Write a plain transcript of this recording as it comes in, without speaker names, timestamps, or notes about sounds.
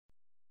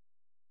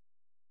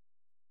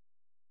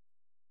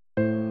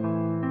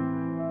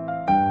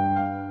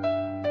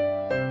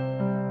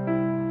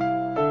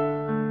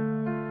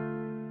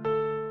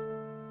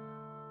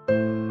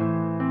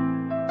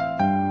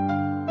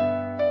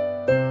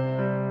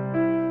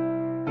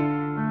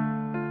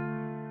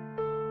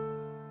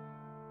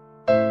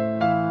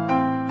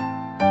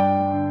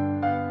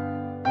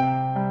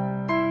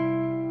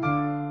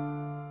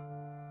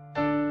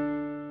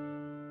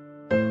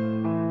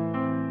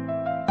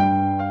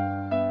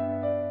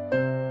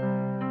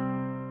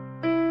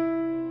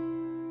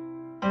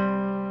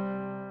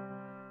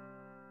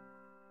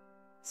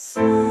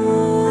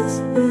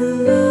Soft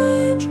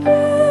village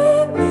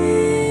remains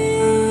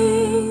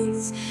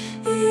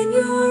in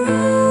your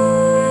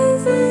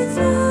eyes as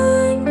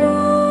I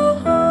go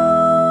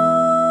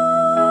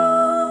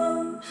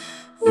home,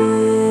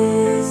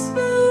 whispering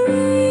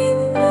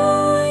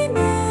my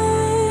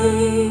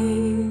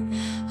name,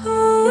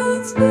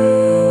 hearts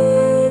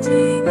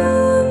beating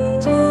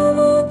until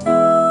the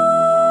dawn.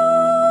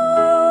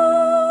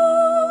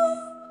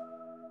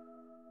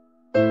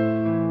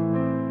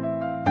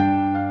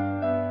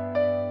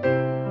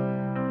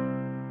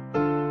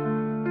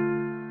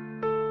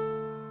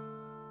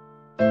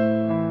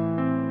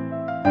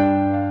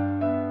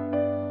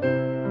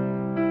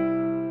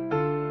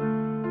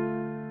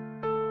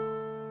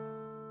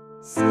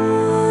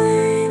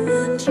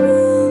 Silent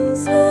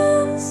rooms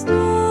and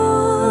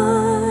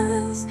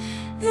stars,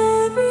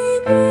 every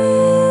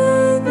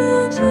breath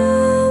a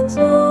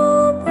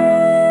gentle praise,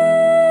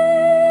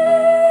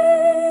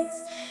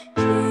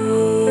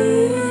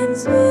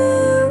 dreams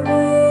where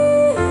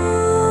we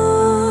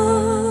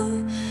are,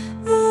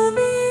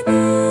 loving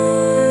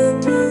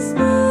endless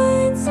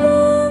nights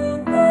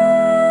embrace.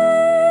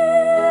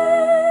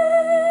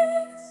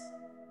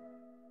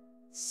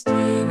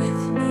 Stay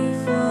with me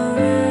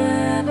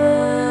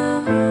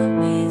forever, hold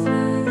me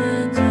through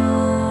the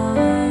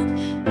dark,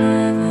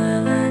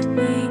 never let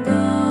me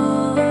go.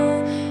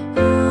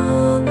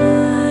 You're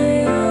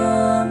my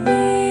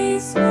only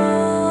spark.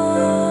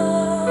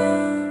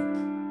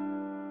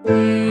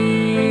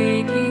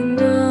 Waking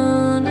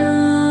dawn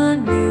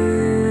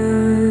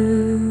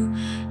anew,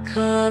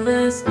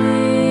 colors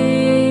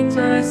paint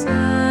our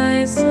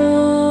sky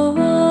so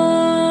white.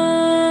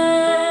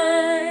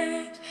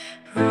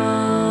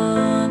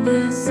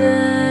 Promise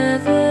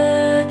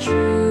ever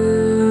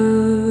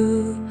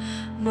true,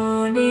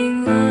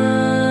 morning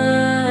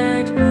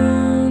light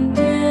won't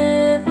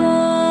divide.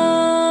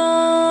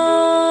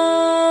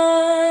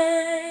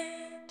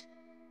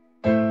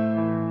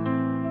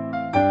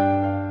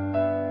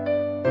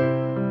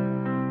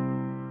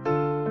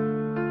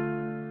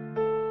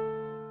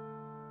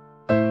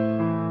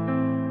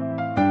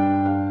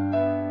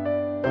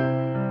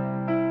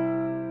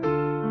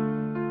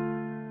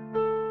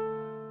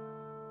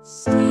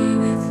 Stay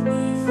with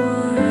me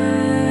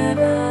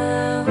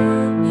forever,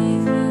 hold me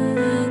through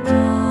the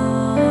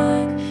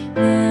dark,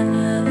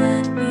 never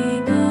let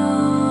me go.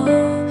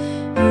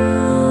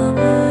 You're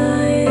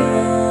my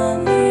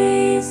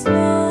only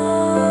spark.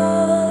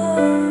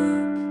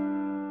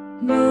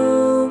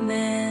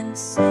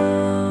 Moments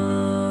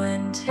slow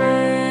and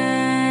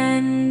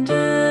tender,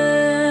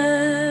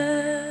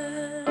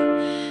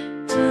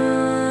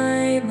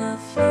 time a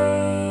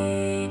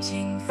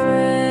fleeting friend.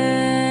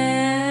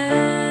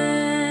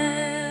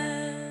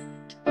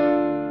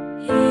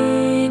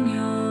 In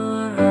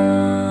your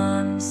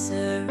arms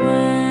surrender,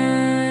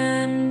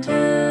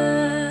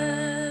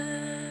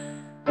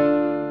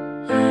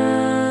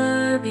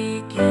 our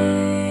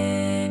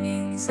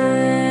beginnings end.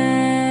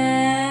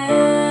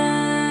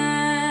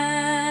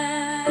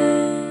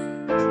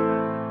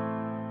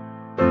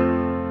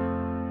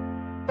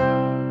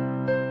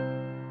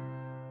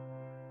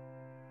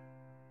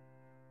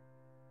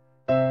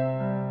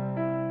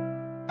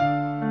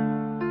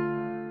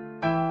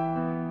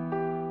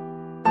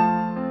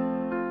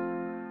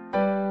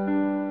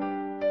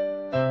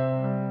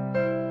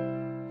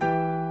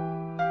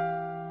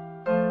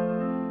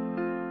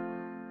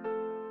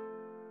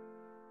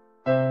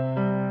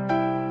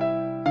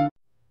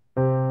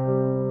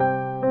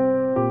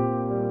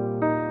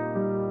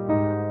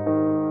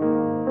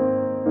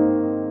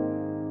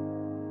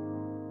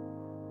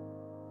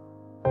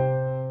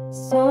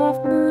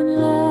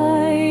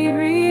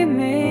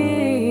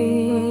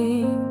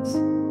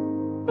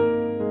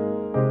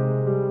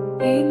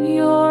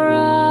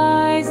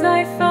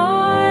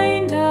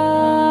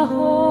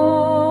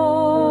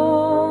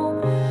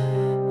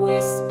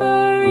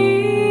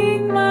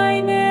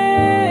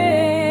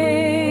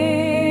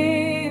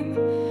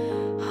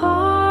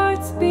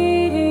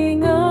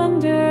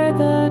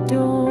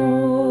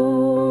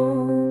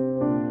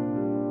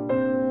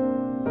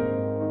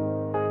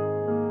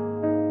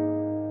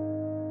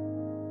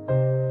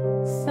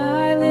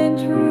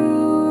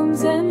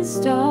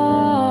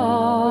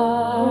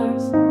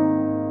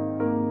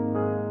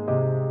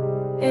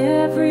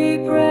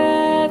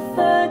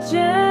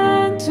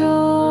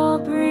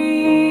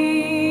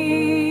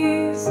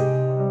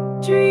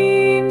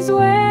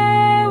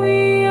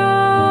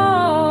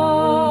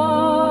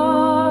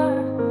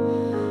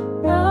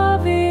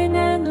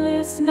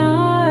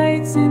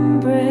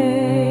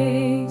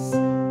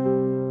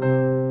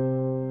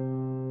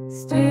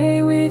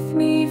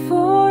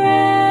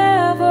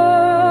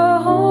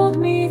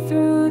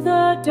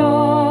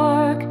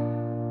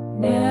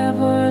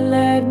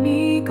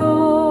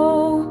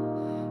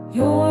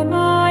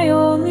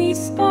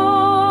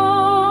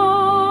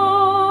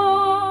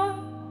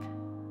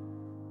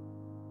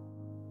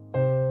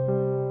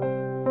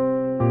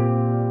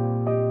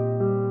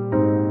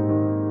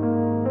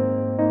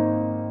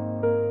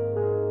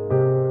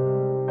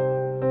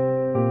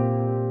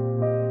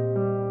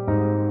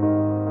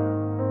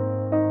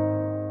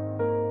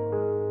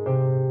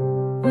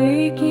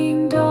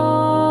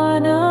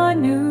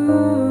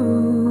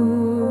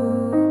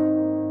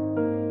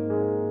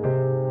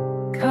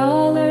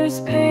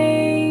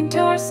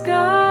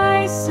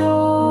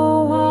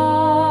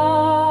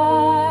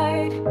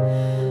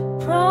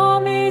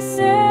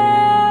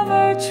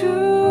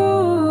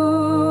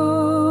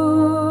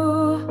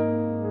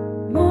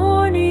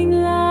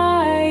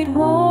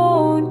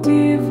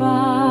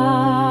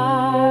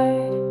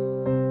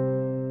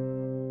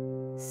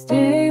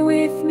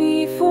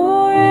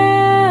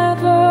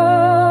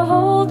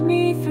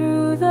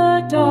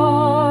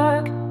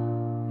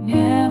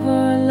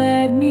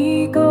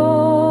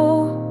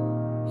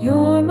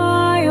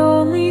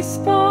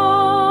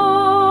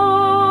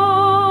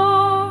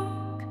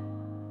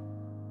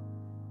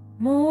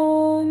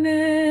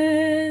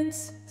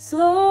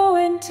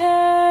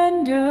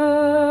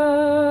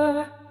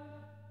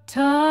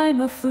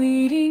 a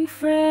fleeting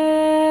friend.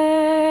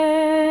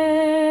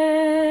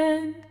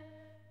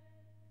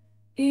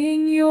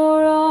 In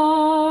your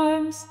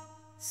arms,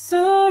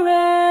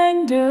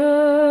 surrender.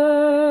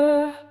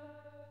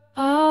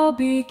 I'll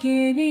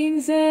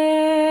beginning's end.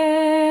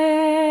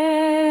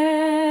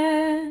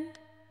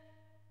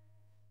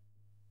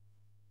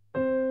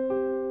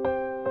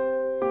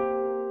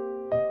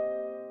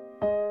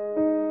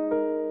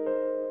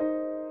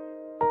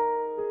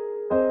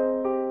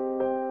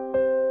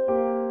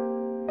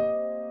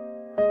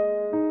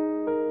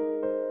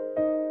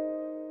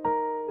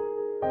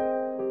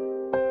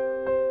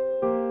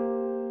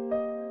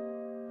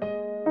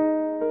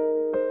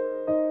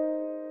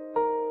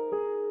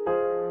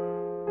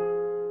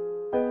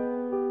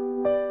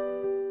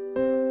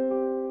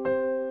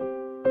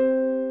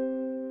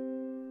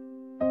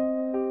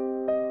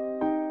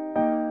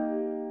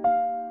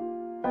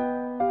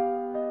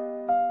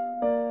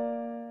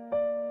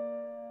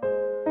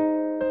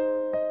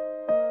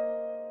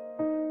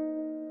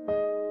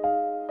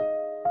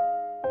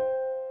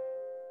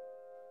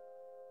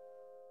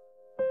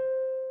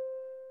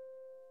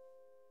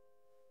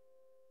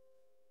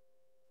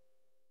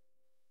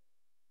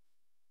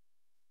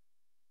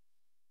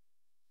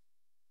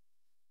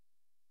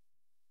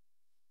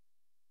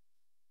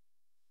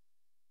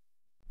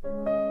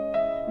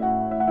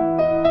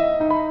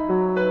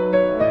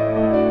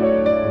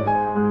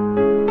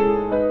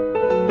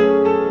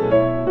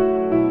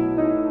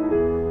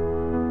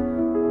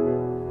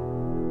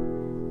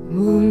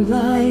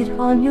 Moonlight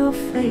on your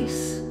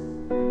face,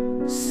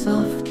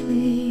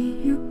 softly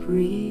you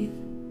breathe.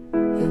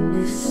 In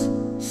this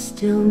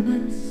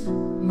stillness,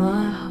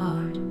 my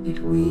heart it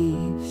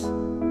weaves.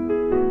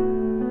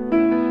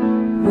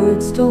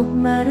 Words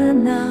don't matter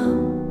now,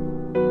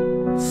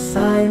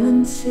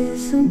 silence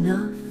is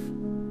enough.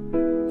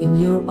 In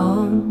your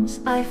arms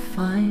I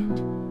find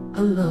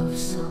a love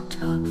so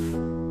tough.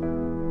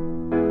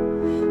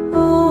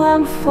 Oh,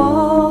 I'm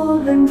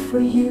falling for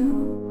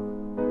you,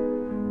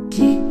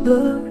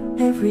 deeper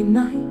every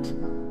night.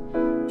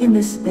 In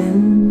this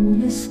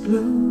endless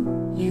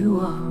blue, you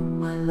are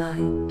my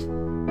light.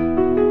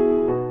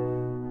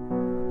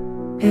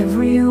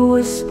 Every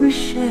whisper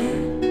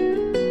shared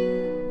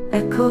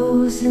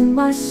echoes in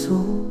my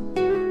soul.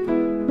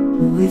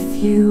 With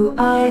you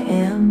I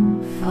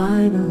am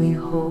finally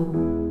whole.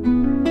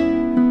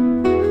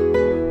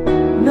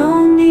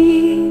 No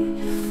need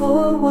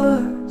for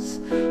words,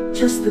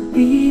 just the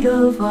beat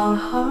of our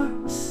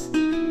hearts.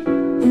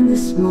 In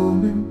this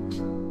moment,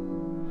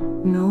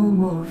 no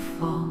more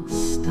false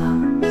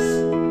starts.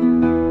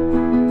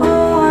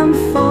 Oh, I'm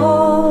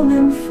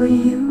falling for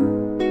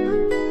you,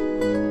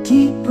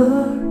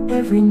 deeper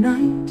every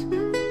night.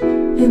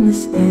 In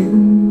this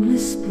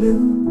endless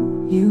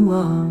blue, you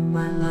are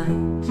my light.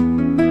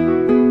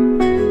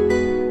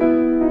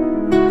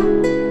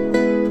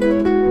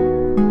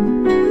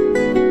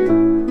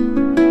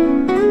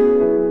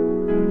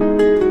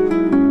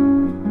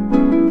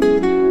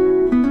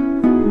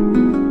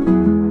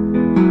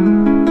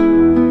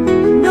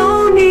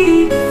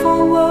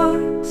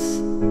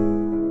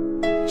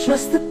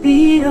 Just the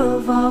beat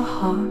of our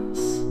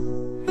hearts.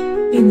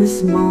 In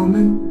this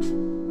moment,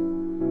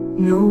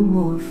 no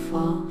more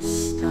false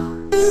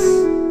starts.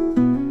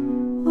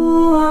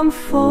 Oh, I'm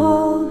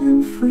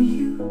falling for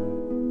you,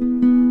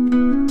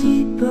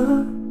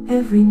 deeper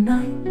every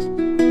night.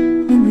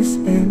 In this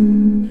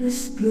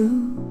endless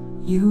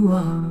blue, you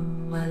are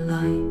my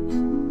light.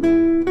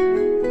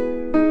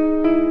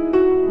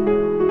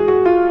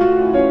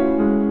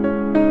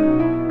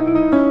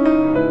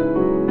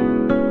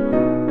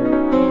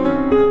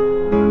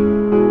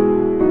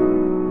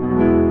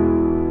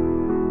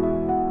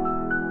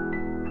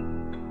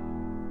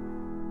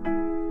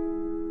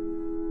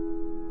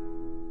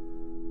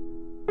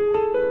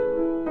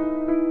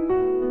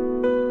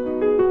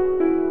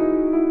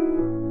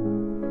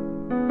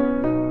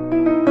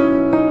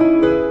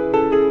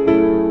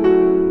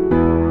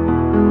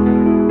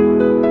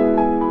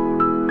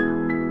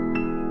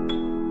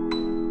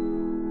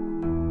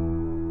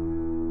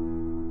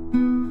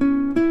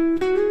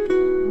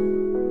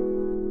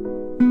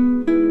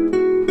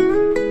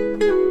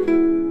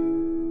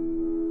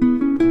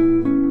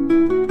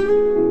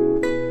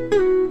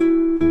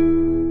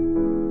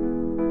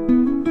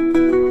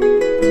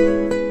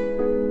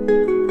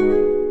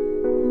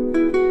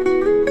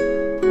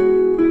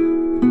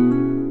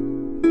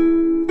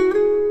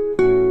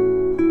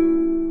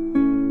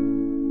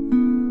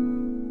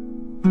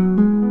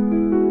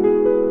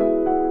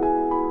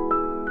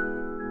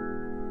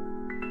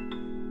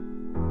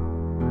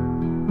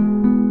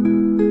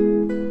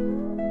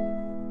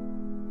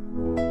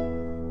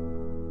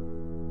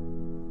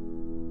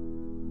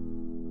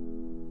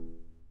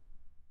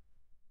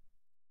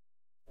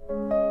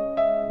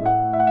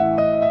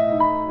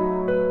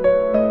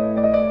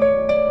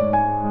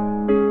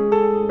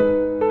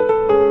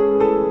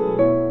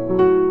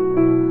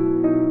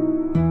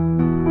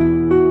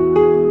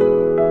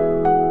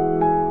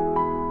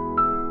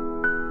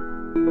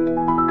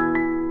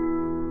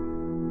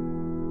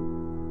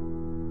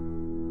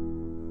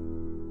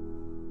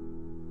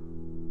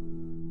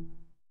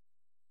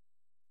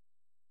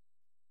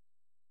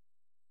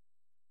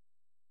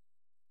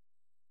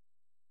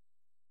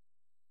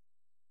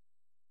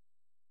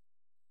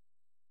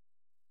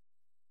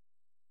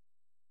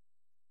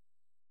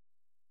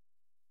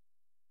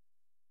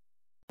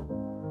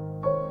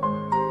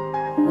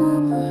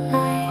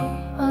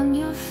 Moonlight on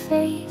your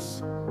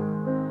face,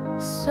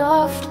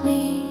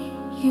 softly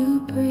you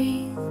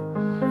breathe.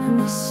 In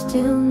the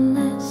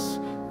stillness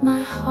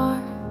my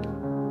heart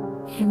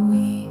it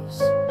weaves.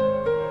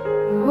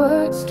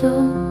 Words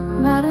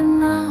don't matter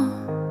now,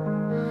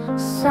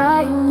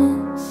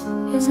 silence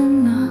is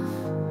enough.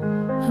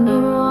 In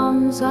your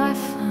arms I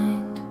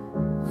find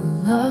a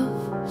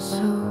love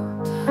so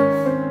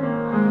tough.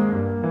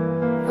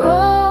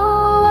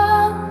 Oh,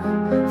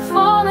 I'm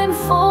falling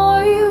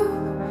for you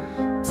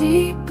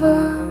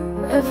deeper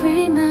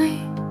every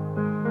night.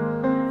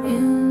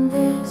 In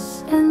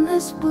this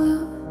endless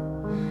blue,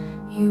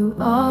 you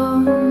are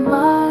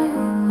my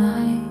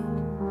light.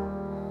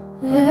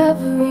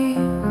 Every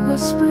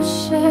whisper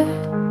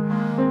shared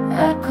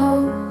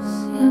echoes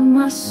in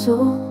my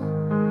soul.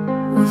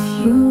 With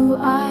you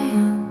I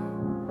am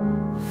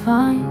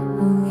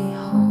finally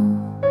home.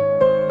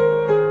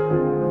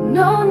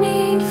 No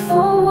need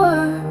for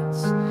words,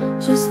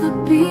 just the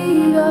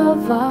beat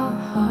of our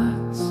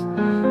hearts.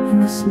 In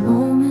this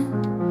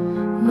moment,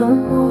 no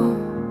more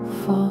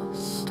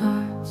false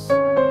starts.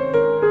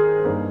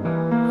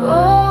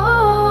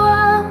 Oh,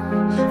 I'm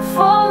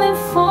falling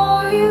for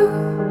you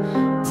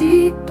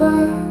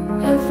deeper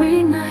every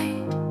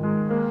night.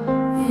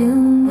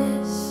 In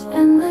this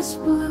endless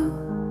blue,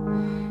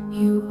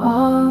 you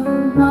are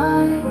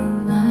my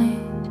light.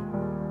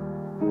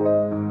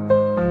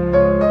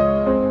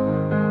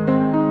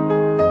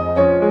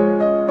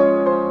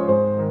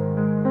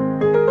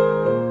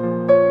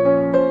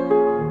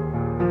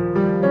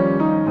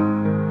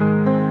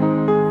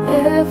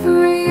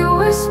 Every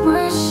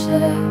whisper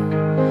shared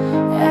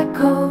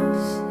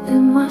echoes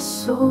in my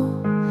soul.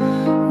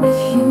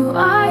 With you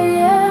I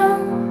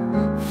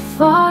am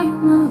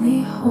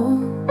finally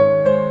home.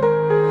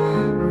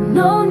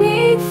 No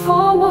need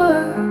for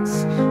words,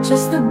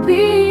 just the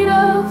beat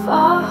of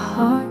our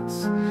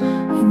hearts.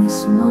 In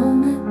this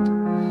moment,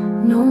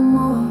 no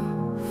more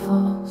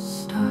false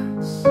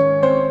starts.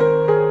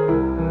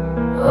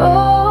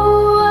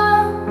 Oh,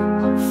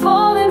 I'm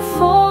falling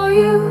for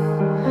you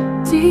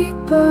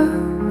deeper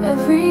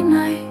every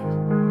night.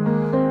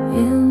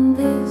 In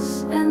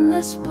this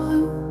endless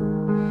blue,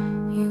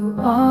 you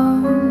are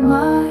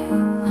my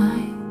light.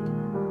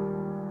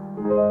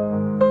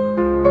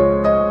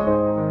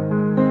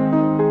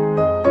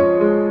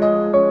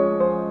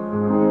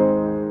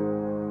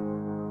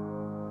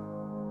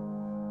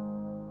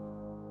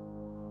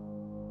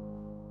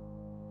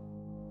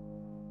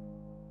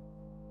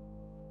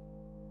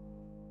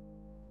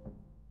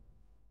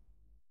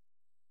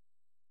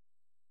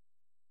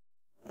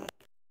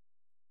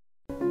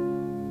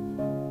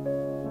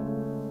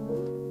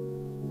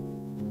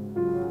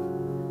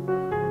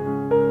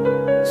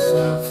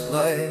 Soft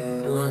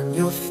light on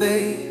your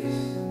face,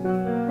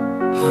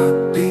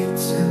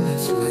 heartbeats in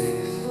its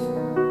place.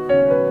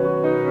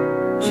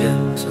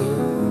 Gentle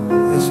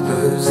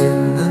whispers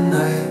in the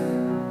night.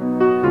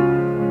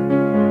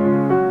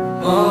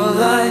 All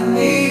I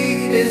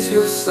need is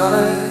your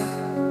side.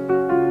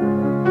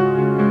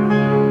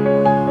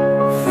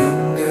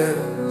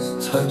 Fingers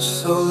touch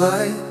so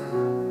light,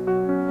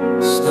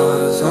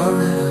 stars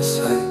are in our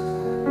sight.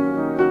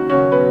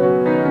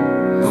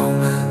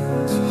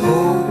 Moments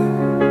hold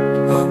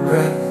our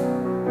breath.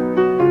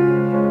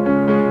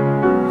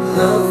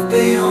 Love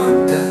beyond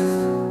death.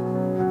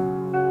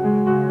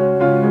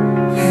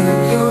 In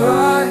your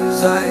eyes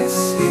I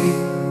see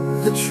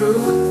the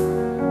truth.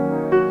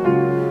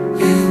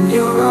 In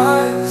your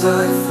eyes I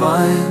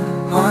find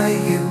my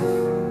youth.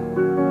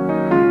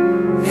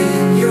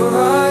 In your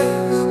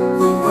eyes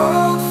the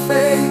world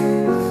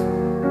fades.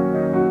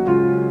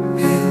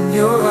 In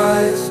your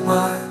eyes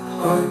my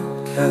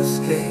heart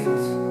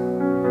cascades.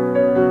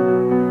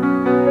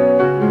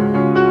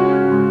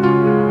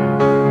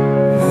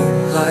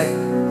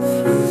 Moonlight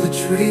through the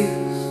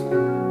trees,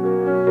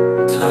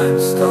 time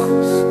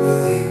stops,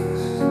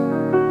 believes.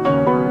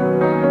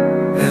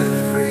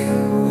 Every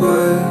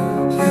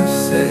word you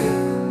say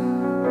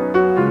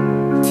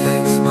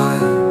takes my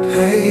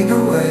pain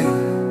away.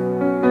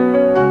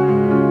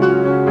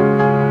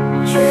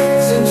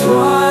 Dreams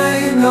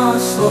entwine our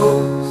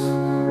souls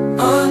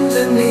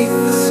underneath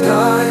the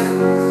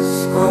sky's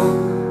scroll.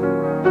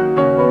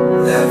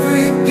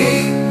 Every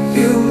beat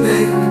you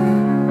make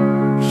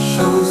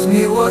shows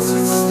me what's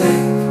at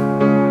stake.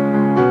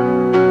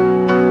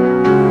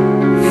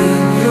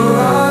 In your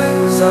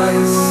eyes I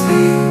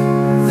see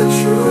the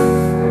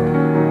truth.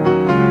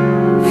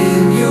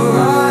 In your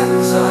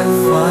eyes I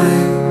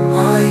find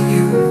my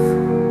youth.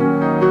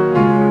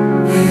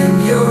 In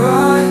your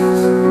eyes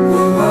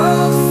the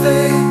world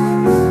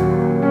fades.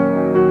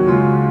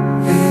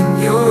 In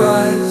your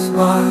eyes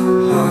my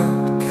heart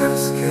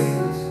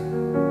cascades.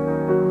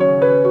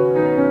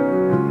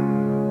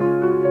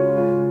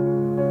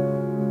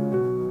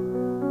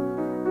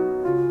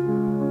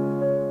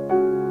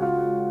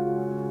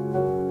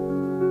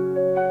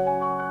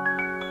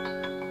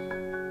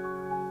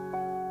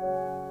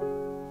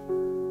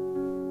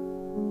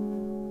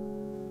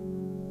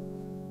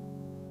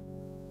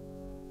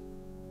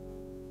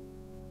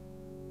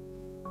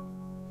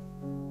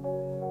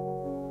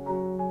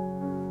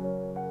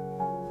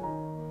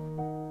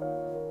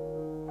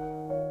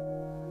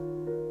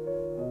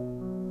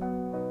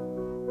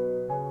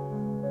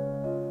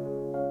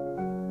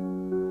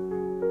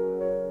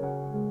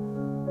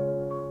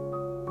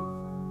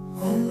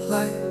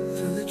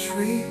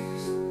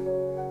 freeze.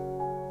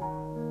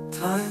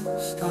 Time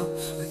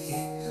stops with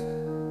ease.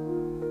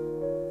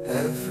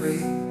 Every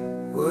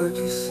word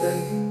you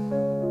say